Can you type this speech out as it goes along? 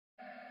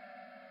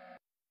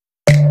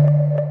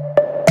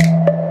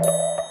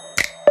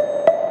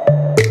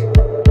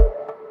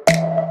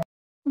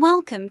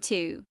Welcome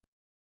to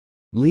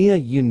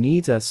Leah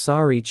Unita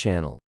Sari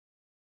channel.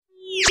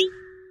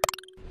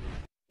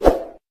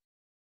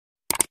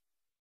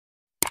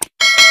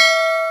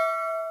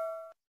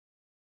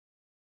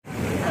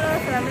 Halo,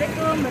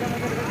 Assalamualaikum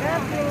warahmatullahi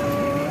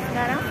wabarakatuh.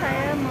 Sekarang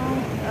saya mau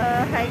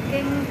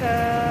hiking ke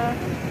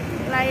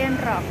Lion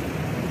Rock.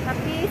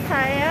 Tapi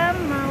saya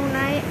mau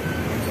naik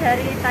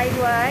dari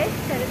Taiwan.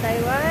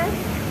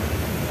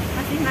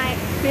 Masih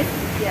naik bis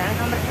ya,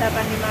 nomor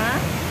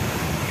 85.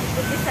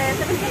 Ikuti saya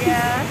terus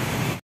ya.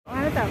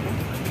 Mana tahu?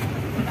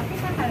 Tapi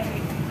kan kali ini.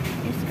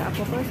 Yes, gak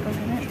apa-apa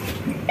sekolahnya.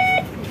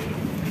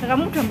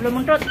 Kamu udah belum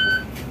menurut?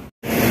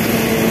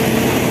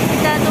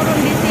 Kita turun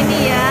di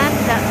sini ya.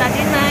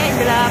 Tadi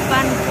naik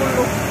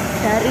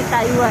 80 dari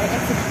Taiwan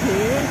XD.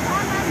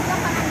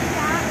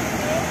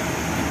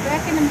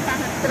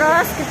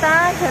 Terus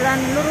kita jalan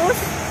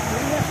lurus.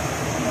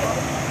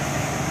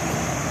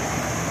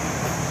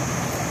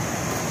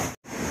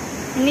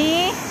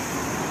 Ini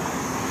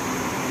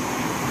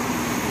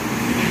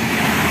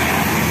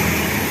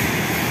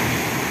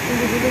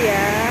tunggu dulu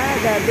ya,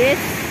 udah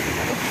habis.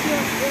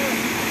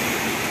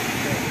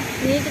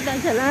 Ini kita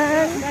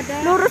jalan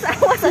lurus,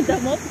 awas ada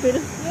mobil.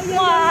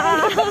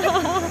 Wah,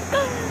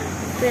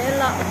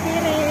 belok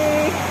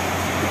kiri.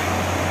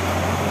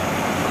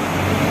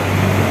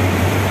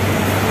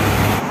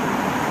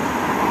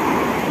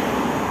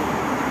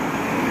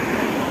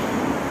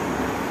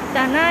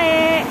 Kita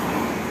naik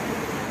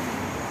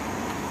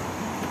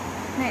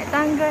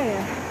tangga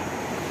ya.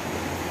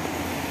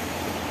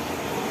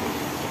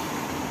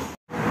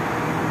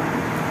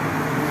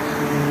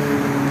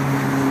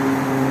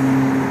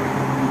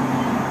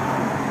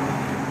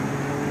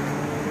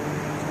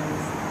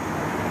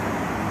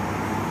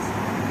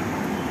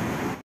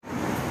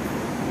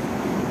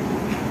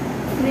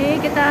 Ini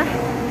kita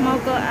mau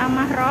ke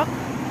Amah Rock.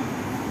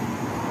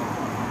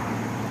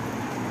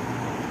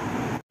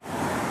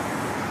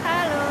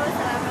 Halo,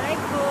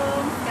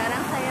 Assalamualaikum.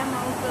 Sekarang saya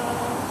mau ke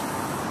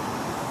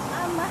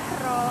Amah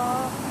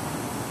Rock.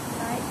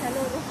 Naik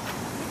jalur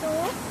itu,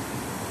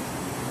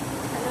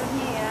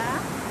 jalurnya ya.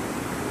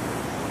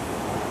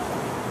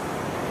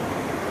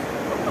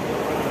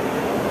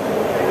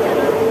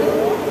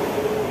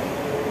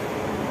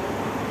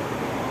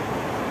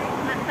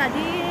 Nah,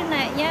 tadi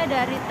naiknya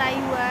dari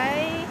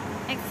Taiwan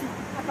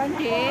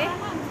XD,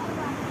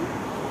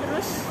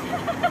 terus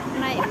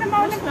naik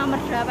bus nomor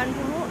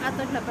 80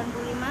 atau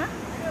 85,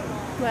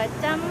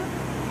 2 jam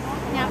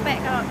nyampe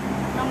kalau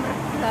nomor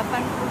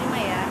 85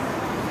 ya.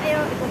 Ayo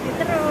ikuti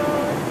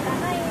terus, kita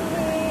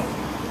naik.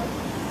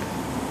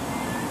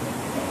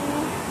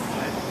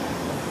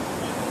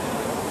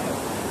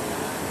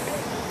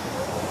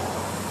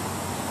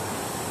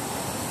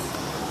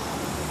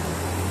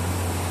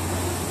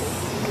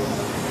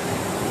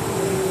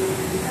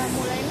 Kita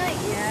mulai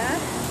naik ya.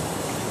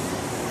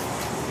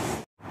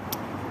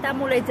 Kita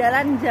mulai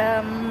jalan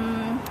jam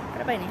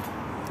berapa ini?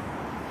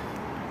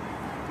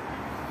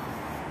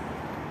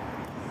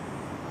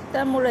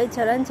 Kita mulai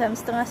jalan jam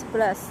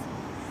 10:30.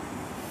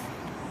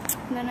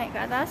 Kita naik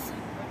ke atas.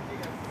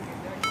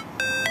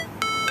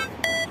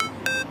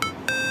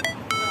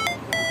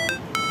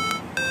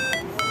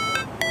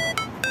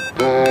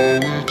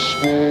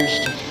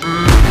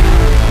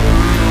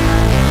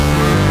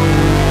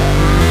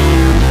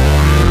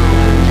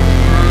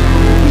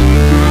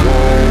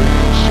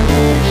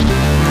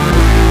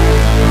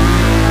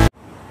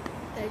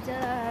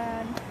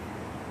 Jalan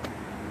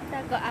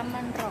kita ke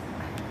Aman Rock,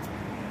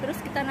 terus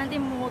kita nanti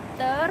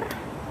muter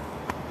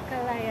ke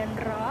Lion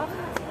Rock,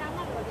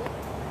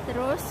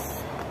 terus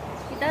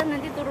kita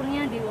nanti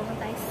turunnya di Wong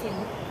Taisin.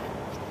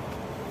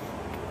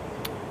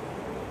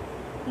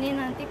 Ini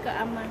nanti ke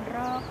Aman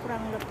Rock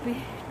kurang lebih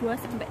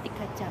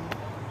 2-3 jam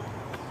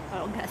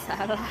kalau nggak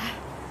salah.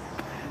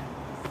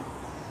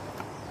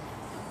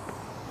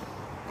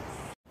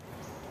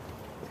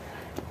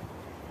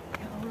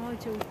 Ya Allah,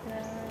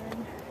 juga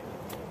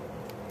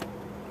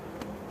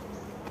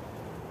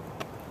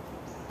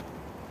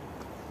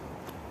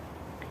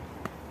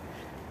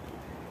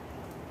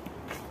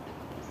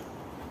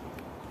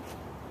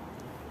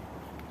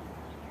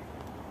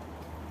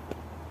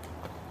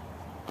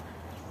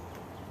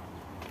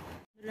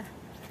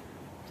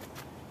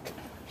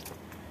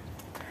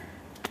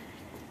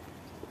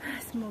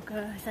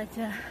semoga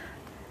saja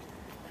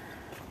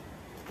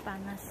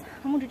panas.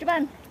 Kamu di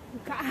depan?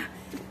 Enggak,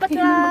 Cepet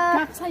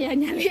lah. saya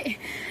nyali.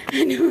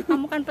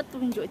 Kamu kan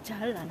petunjuk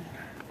jalan.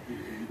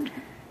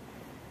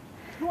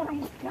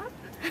 Orang megap.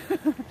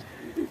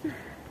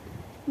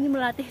 Ini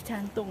melatih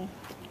jantung.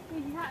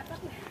 Iya,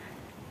 tapi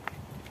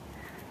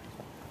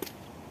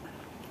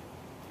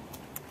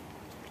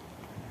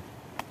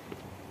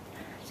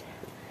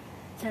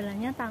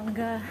Jalannya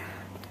tangga,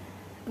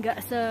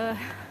 nggak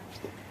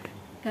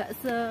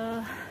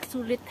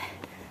sesulit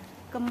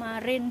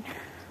kemarin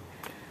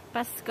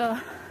pas ke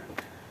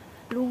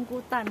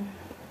Lungkutan.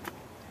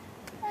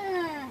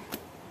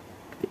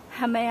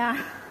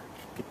 Amah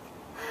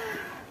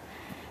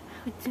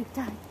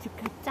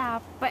juga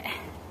capek.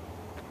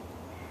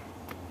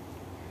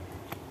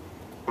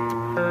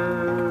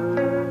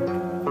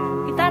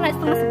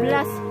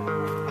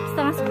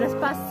 15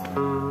 pas.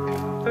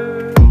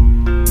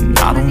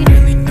 I don't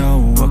really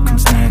know what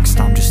comes next.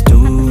 I'm just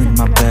doing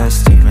my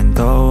best, even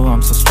though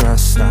I'm so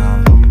stressed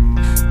out.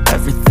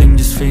 Everything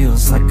just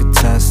feels like a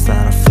test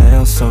that I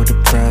fail, so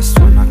depressed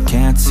when I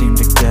can't seem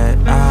to get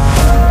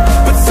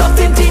out. But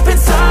something deep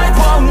inside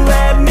won't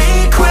let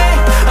me quit.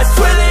 I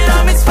swear that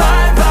I'm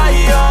inspired by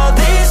all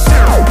this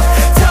shit.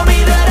 Tell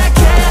me that I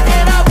can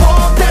and I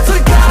won't. That's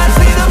what guides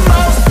me the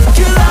most.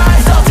 Your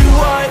lies, I'll do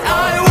what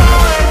I want.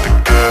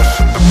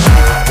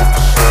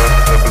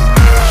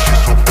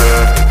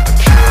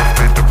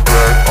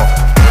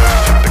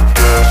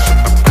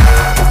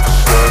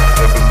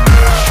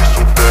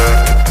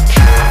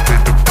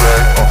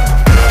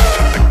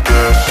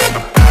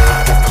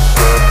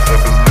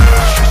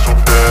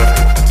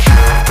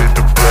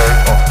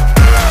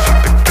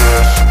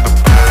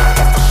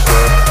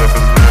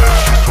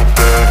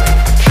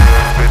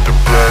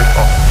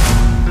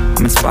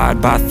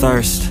 By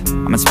thirst,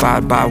 I'm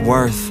inspired by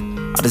worth.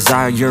 I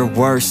desire your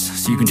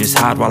worst, so you can just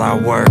hide while I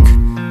work.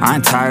 I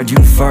ain't tired,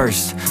 you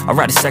first. I'll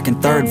write a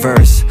second, third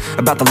verse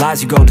about the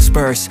lies you go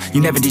disperse. You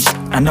never did shit,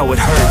 I know it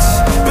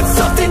hurts. But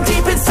something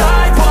deep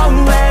inside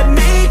won't let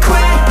me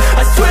quit.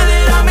 I swear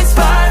that I'm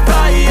inspired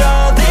by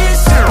all this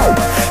shit.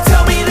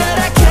 Tell me that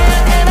I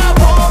can and I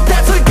won't.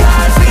 That's what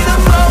guides me the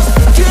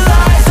most. Your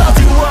lies, I'll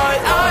do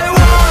what I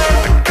want.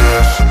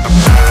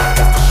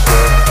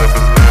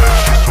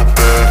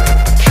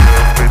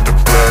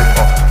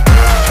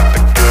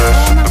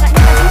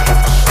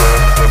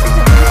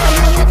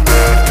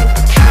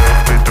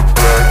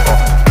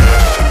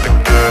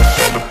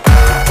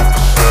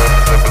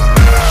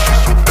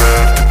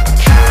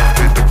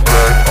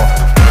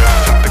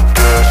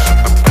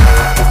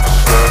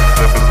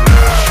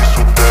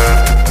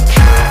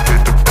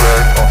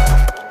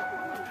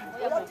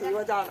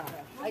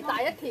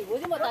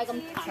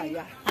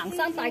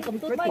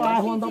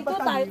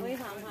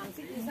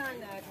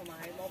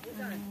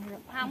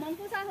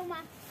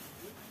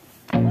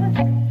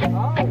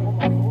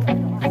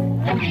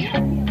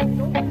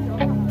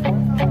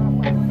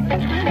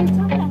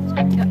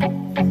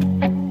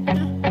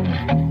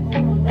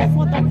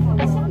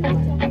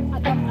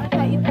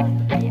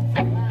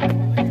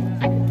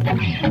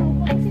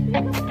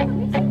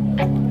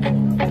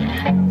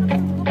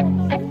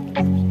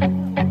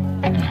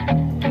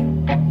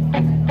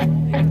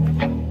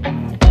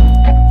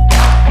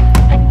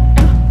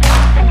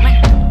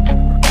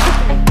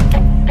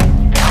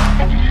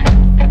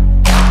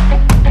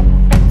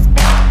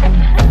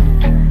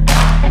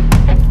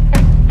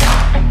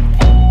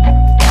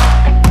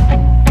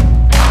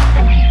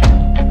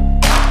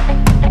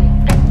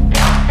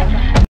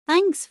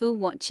 Thanks for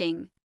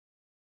watching.